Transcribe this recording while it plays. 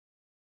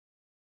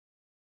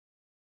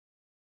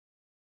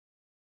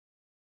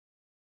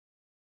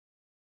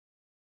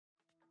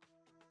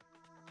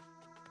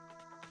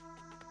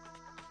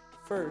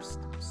First,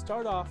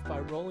 start off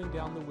by rolling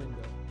down the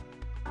window.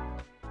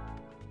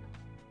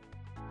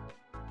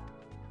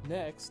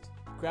 Next,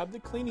 grab the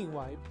cleaning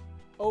wipe,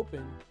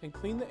 open, and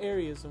clean the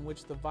areas in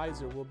which the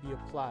visor will be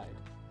applied.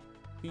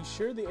 Be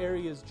sure the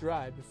area is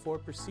dry before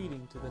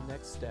proceeding to the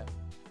next step.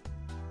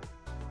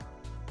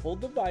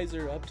 Hold the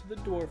visor up to the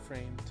door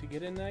frame to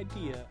get an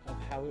idea of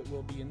how it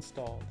will be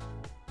installed.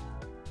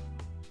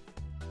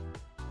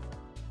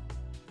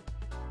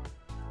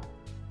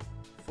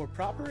 For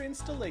proper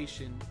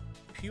installation,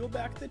 peel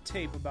back the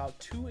tape about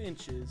 2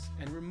 inches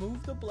and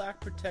remove the black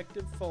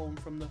protective foam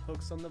from the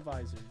hooks on the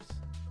visors.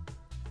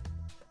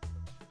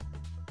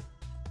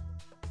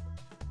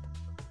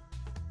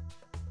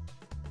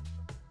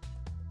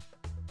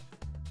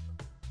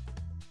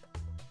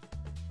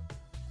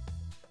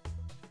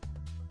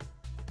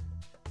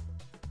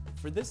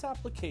 For this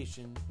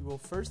application, you will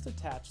first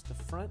attach the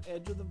front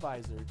edge of the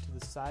visor to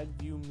the side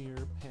view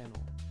mirror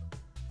panel.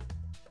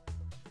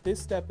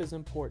 This step is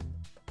important.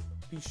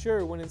 Be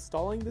sure when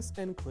installing this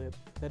end clip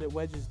that it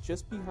wedges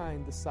just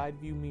behind the side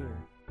view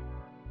mirror.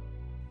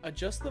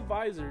 Adjust the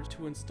visor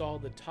to install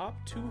the top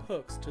 2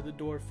 hooks to the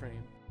door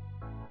frame.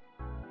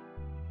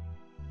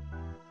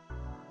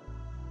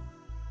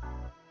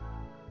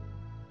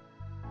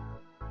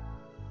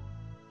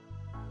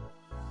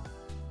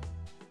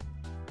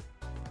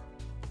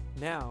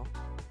 Now,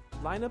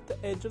 line up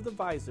the edge of the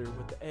visor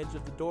with the edge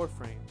of the door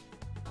frame.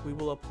 We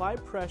will apply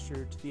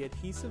pressure to the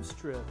adhesive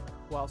strip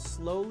while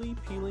slowly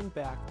peeling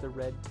back the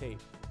red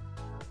tape.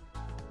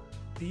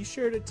 Be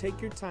sure to take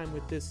your time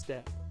with this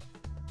step.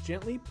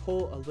 Gently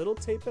pull a little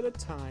tape at a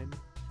time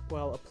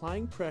while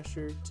applying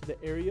pressure to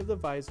the area of the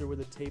visor where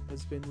the tape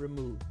has been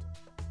removed.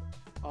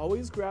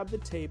 Always grab the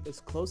tape as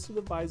close to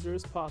the visor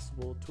as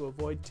possible to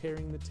avoid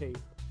tearing the tape.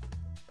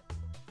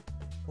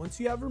 Once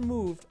you have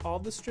removed all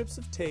the strips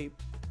of tape,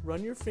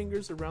 run your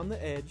fingers around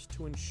the edge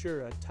to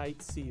ensure a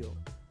tight seal.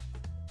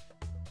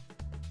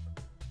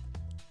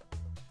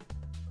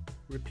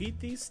 Repeat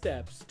these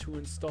steps to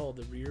install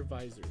the rear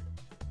visor.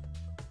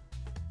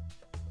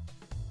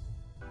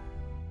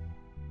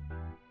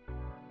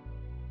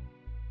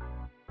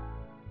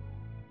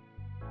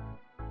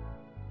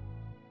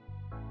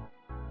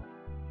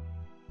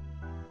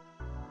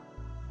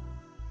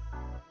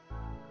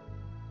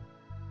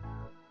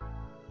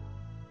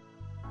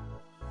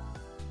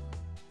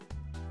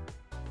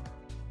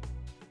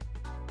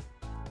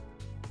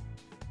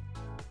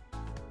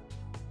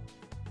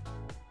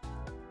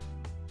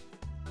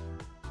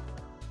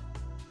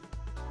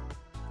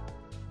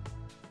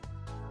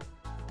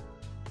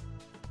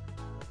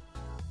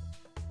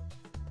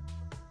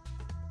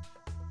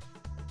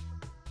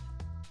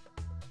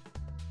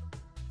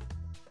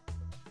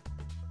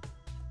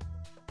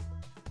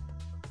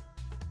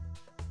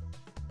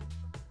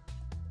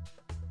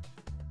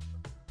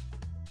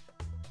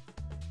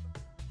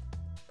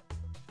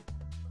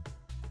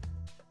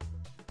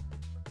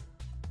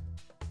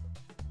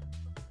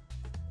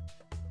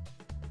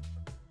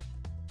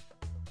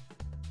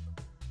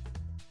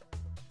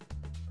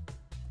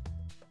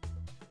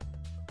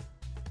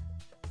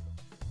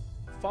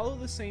 Follow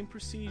the same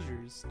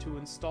procedures to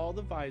install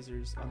the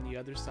visors on the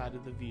other side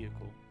of the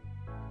vehicle.